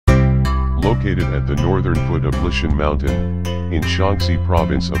Located at the northern foot of Lishan Mountain, in Shaanxi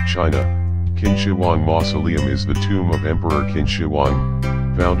province of China, Qinshihuang Mausoleum is the tomb of Emperor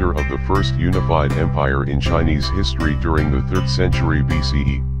Qinshihuang, founder of the first unified empire in Chinese history during the 3rd century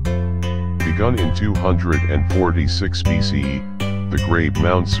BCE. Begun in 246 BCE, the Great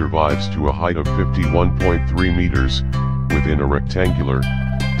Mound survives to a height of 51.3 meters, within a rectangular,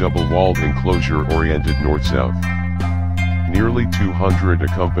 double-walled enclosure oriented north-south. Nearly 200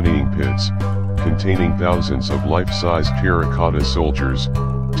 accompanying pits, containing thousands of life-size terracotta soldiers,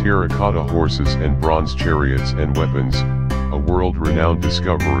 terracotta horses and bronze chariots and weapons, a world-renowned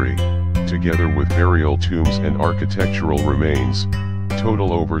discovery, together with burial tombs and architectural remains,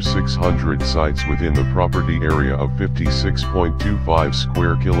 total over 600 sites within the property area of 56.25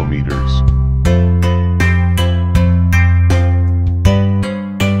 square kilometers.